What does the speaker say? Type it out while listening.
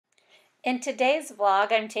In today's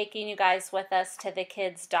vlog, I'm taking you guys with us to the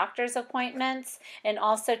kids' doctor's appointments and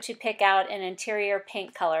also to pick out an interior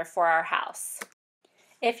paint color for our house.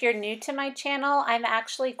 If you're new to my channel, I'm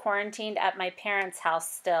actually quarantined at my parents'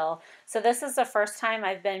 house still. So this is the first time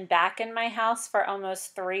I've been back in my house for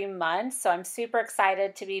almost 3 months. So I'm super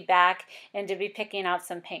excited to be back and to be picking out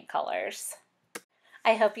some paint colors.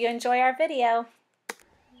 I hope you enjoy our video.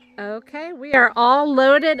 Okay, we are all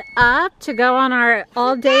loaded up to go on our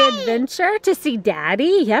all-day adventure to see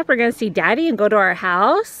Daddy. Yep, we're going to see Daddy and go to our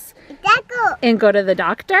house. And go to the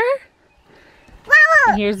doctor.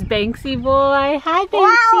 And here's Banksy boy. Hi,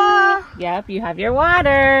 Banksy. Yep, you have your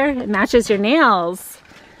water. It matches your nails.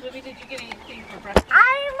 Libby, did you get anything for breakfast?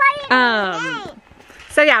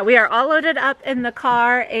 So yeah, we are all loaded up in the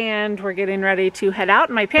car and we're getting ready to head out.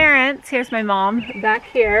 My parents, here's my mom back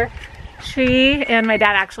here. She and my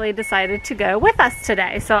dad actually decided to go with us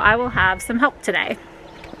today, so I will have some help today.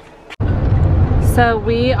 So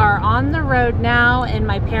we are on the road now, and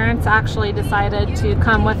my parents actually decided to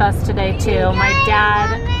come with us today too. My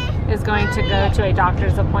dad is going to go to a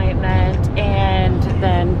doctor's appointment, and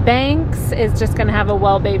then Banks is just going to have a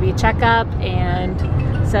well baby checkup, and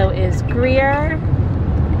so is Greer.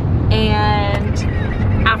 And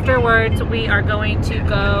afterwards, we are going to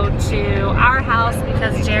go to our house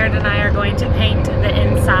because Jared and I are going to paint the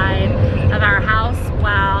inside of our house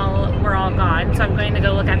while we're all gone. So I'm going to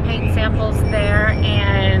go look at paint samples there,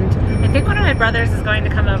 and I think one of my brothers is going to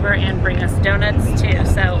come over and bring us donuts too.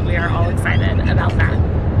 So we are all excited about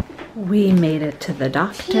that. We made it to the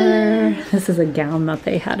doctor. This is a gown that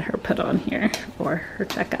they had her put on here for her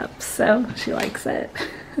checkups, so she likes it.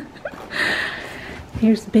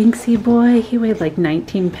 Here's Banksy boy. He weighed like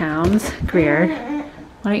 19 pounds. Greer,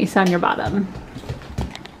 why don't you sit on your bottom?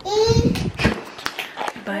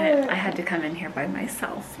 But I had to come in here by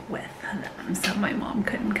myself with them, so my mom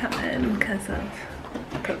couldn't come in because of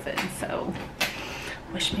COVID, so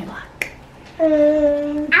wish me luck.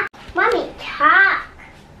 Mommy, talk.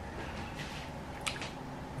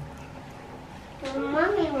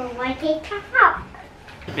 Mommy will want to talk.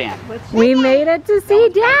 We made it to see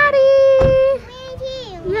Daddy!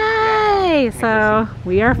 Yay! So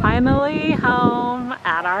we are finally home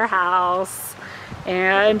at our house,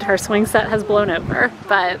 and her swing set has blown over,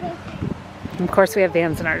 but of course we have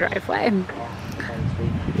vans in our driveway.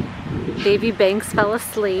 Baby Banks fell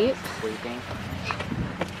asleep.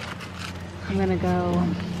 I'm gonna go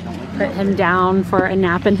put him down for a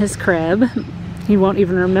nap in his crib. He won't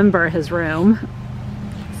even remember his room.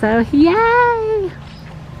 So yay!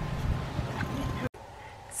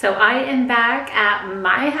 So I am back at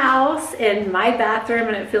my house in my bathroom,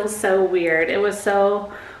 and it feels so weird. It was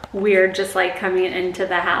so weird just like coming into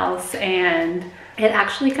the house, and it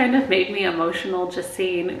actually kind of made me emotional just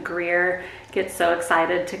seeing Greer get so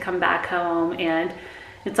excited to come back home, and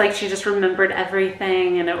it's like she just remembered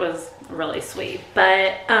everything, and it was really sweet.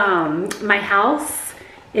 But my house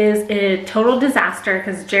is a total disaster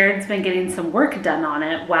because Jared's been getting some work done on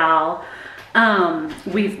it while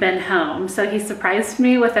we've been home. So he surprised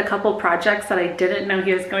me with a couple projects that I didn't know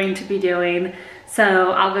he was going to be doing.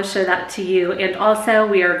 So I'll go show that to you. And also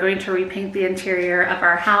we are going to repaint the interior of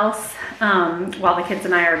our house while the kids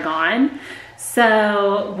and I are gone.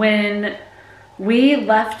 So when we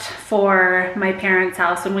left for my parents'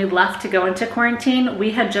 house, when we left to go into quarantine,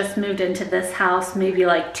 we had just moved into this house maybe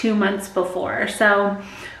like 2 months before. So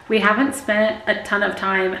we haven't spent a ton of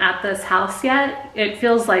time at this house yet. It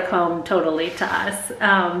feels like home totally to us.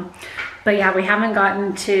 But yeah, we haven't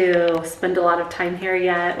gotten to spend a lot of time here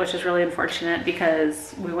yet, which is really unfortunate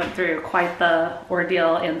because we went through quite the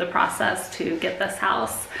ordeal in the process to get this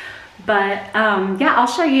house. But yeah, I'll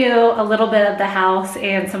show you a little bit of the house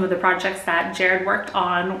and some of the projects that Jared worked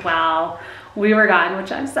on while we were gone,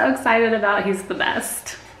 which I'm so excited about. He's the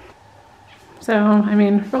best. So, I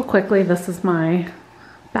mean, real quickly, this is my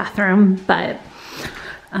bathroom, but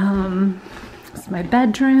it's my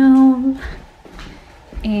bedroom,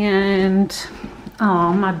 and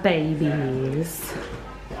oh, my babies.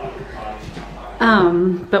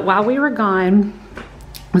 But while we were gone,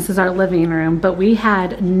 this is our living room, but we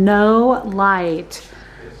had no light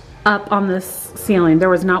up on this ceiling. There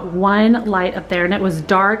was not one light up there, and it was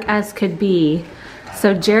dark as could be.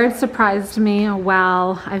 So Jared surprised me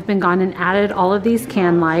while I've been gone and added all of these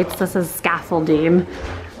can lights. This is scaffolding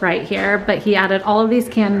right here, but he added all of these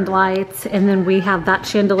can lights, and then we have that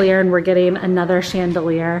chandelier, and we're getting another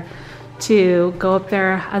chandelier to go up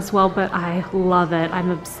there as well, but I love it. I'm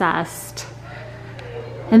obsessed.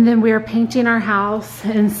 And then we are painting our house,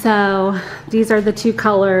 and so these are the two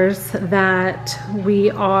colors that we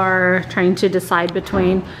are trying to decide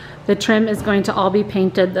between. The trim is going to all be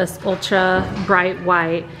painted this ultra bright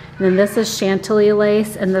white. And then this is Chantilly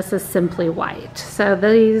lace and this is simply white. So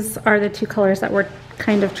these are the two colors that we're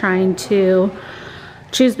kind of trying to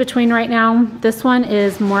choose between right now. This one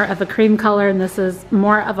is more of a cream color and this is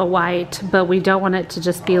more of a white, but we don't want it to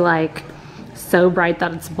just be like so bright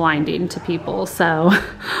that it's blinding to people. So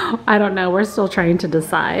I don't know, we're still trying to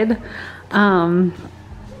decide.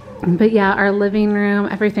 But yeah, our living room,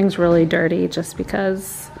 everything's really dirty just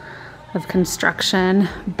because of construction.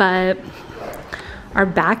 But our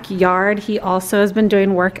backyard, he also has been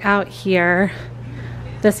doing work out here.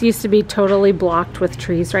 This used to be totally blocked with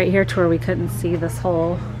trees right here to where we couldn't see this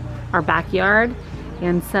whole, our backyard.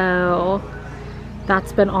 And so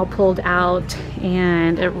that's been all pulled out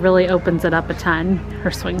and it really opens it up a ton.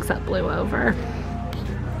 Her swing set blew over.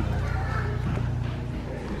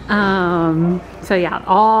 So yeah,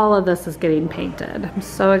 all of this is getting painted. I'm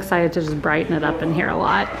so excited to just brighten it up in here a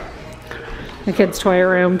lot. The kids' toy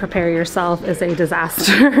room, prepare yourself, is a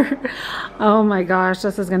disaster. Oh my gosh,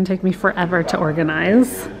 this is gonna take me forever to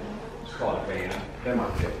organize.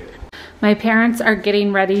 My parents are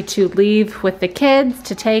getting ready to leave with the kids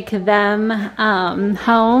to take them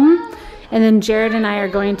home. And then Jared and I are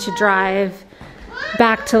going to drive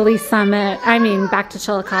back to Lee Summit, back to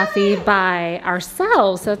Chillicothe by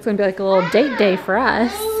ourselves. So it's gonna be like a little date day for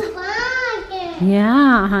us.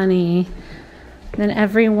 Yeah, honey. Then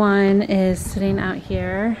everyone is sitting out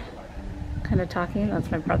here kind of talking.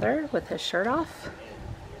 That's my brother with his shirt off.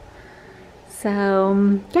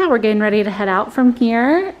 So yeah, we're getting ready to head out from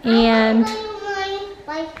here. And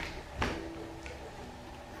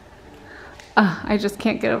I just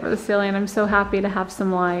can't get over the ceiling. I'm so happy to have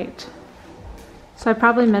some light. So I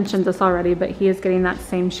probably mentioned this already, but he is getting that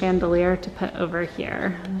same chandelier to put over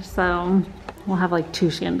here. So we'll have like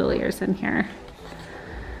 2 chandeliers in here.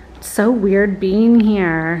 It's so weird being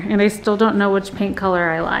here, and I still don't know which paint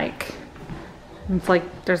color I like. It's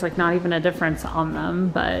like there's like not even a difference on them,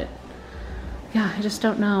 but yeah, I just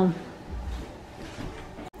don't know.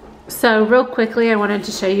 So real quickly, I wanted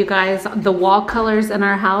to show you guys the wall colors in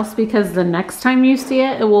our house, because the next time you see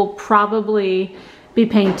it, it will probably be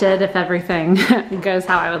painted if everything goes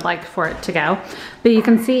how I would like for it to go. But you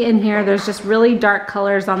can see in here, there's just really dark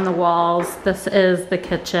colors on the walls. This is the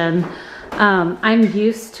kitchen. I'm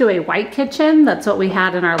used to a white kitchen. That's what we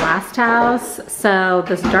had in our last house. So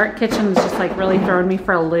this dark kitchen is just like really throwing me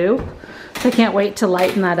for a loop. So I can't wait to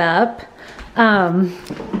lighten that up.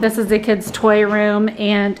 This is the kids' toy room,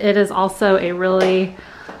 and it is also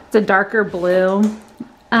it's a darker blue.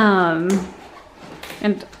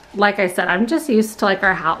 And like I said, I'm just used to like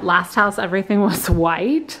our last house, everything was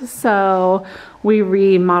white. So we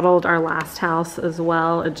remodeled our last house as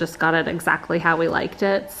well. It just got it exactly how we liked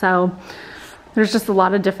it. So there's just a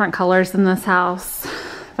lot of different colors in this house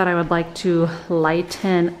that I would like to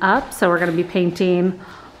lighten up. So we're gonna be painting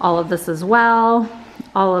all of this as well,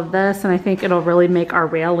 all of this, and I think it'll really make our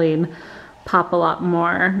railing pop a lot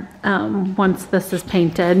more once this is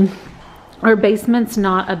painted. Our basement's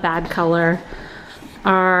not a bad color.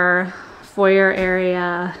 Our foyer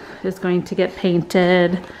area is going to get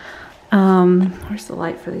painted. Where's the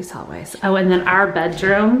light for these hallways? Oh, and then our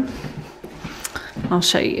bedroom, I'll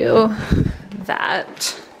show you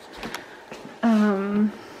that.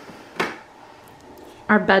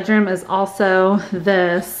 Our bedroom is also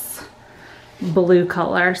this blue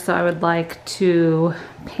color, so I would like to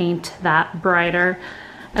paint that brighter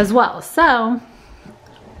as well. So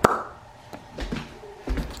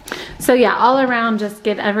yeah, all around, just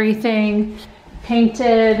get everything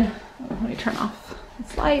painted. Let me turn off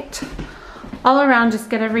this light. All around, just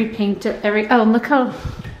get oh, and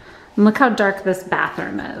look how dark this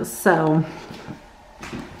bathroom is. So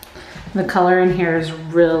the color in here is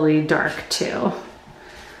really dark too.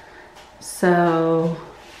 So,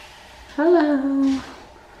 hello.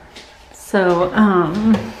 So,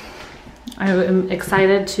 I am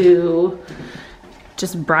excited to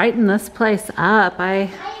just brighten this place up.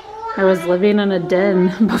 I was living in a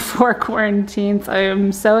den before quarantine, so I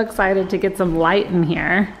am so excited to get some light in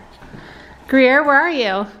here. Greer, where are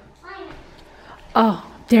you? Oh,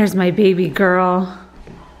 there's my baby girl.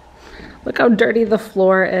 Look how dirty the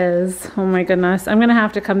floor is. Oh my goodness. I'm gonna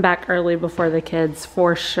have to come back early before the kids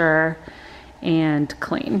for sure and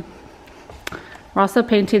clean. We're also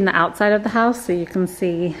painting the outside of the house, so you can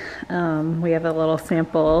see we have a little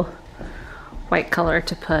sample white color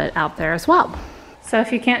to put out there as well. So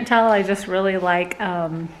if you can't tell, I just really like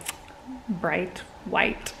bright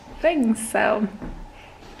white things. So,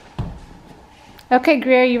 okay,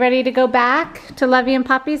 Greer, you ready to go back to Levy and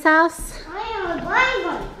Poppy's house?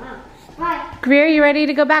 Greer, you ready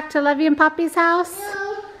to go back to Levy and Poppy's house?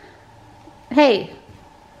 Hey,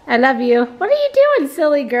 I love you. What are you doing,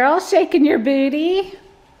 silly girl? Shaking your booty?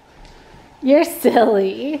 You're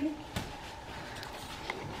silly.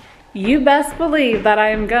 You best believe that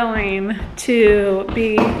I'm going to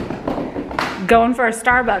be going for a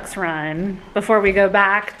Starbucks run before we go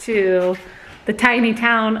back to the tiny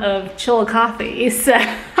town of Chillicothe. So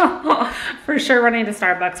for sure running to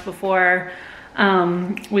Starbucks before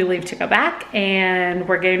we leave to go back, and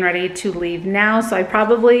we're getting ready to leave now. So I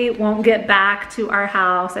probably won't get back to our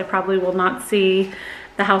house. I probably will not see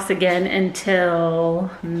the house again until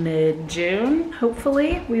mid-June,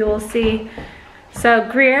 hopefully. We will see. So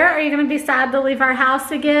Greer, are you gonna be sad to leave our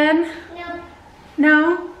house again? No.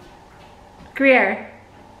 No? Greer,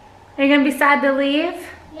 are you gonna be sad to leave?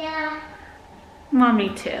 Yeah. Mommy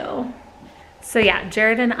too. So yeah,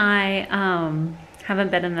 Jared and I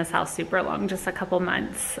haven't been in this house super long, just a couple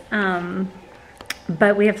months.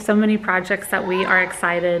 But we have so many projects that we are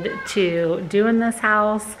excited to do in this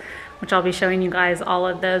house, which I'll be showing you guys all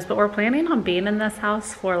of those. But we're planning on being in this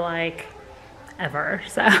house for like ever.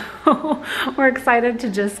 So we're excited to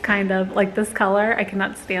just kind of like this color. I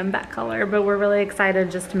cannot stand that color, but we're really excited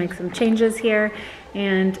just to make some changes here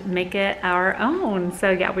and make it our own.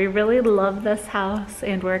 So yeah, we really love this house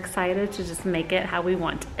and we're excited to just make it how we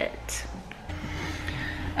want it.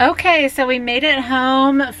 Okay, so we made it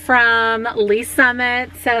home from Lee Summit.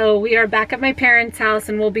 So we are back at my parents' house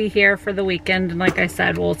and we'll be here for the weekend. And like I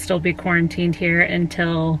said, we'll still be quarantined here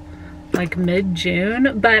until like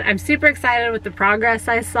mid-June, but I'm super excited with the progress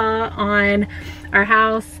I saw on our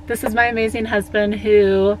house. This is my amazing husband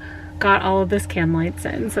who got all of this can lights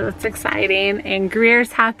in, so that's exciting. And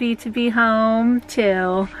Greer's happy to be home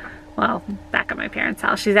too. Well, back at my parents'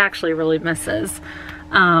 house. She's actually really misses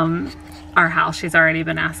our house. She's already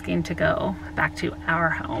been asking to go back to our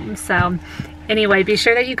home. So anyway, be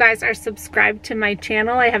sure that you guys are subscribed to my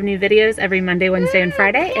channel. I have new videos every Monday, Wednesday, and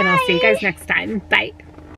Friday, and I'll see you guys next time. Bye.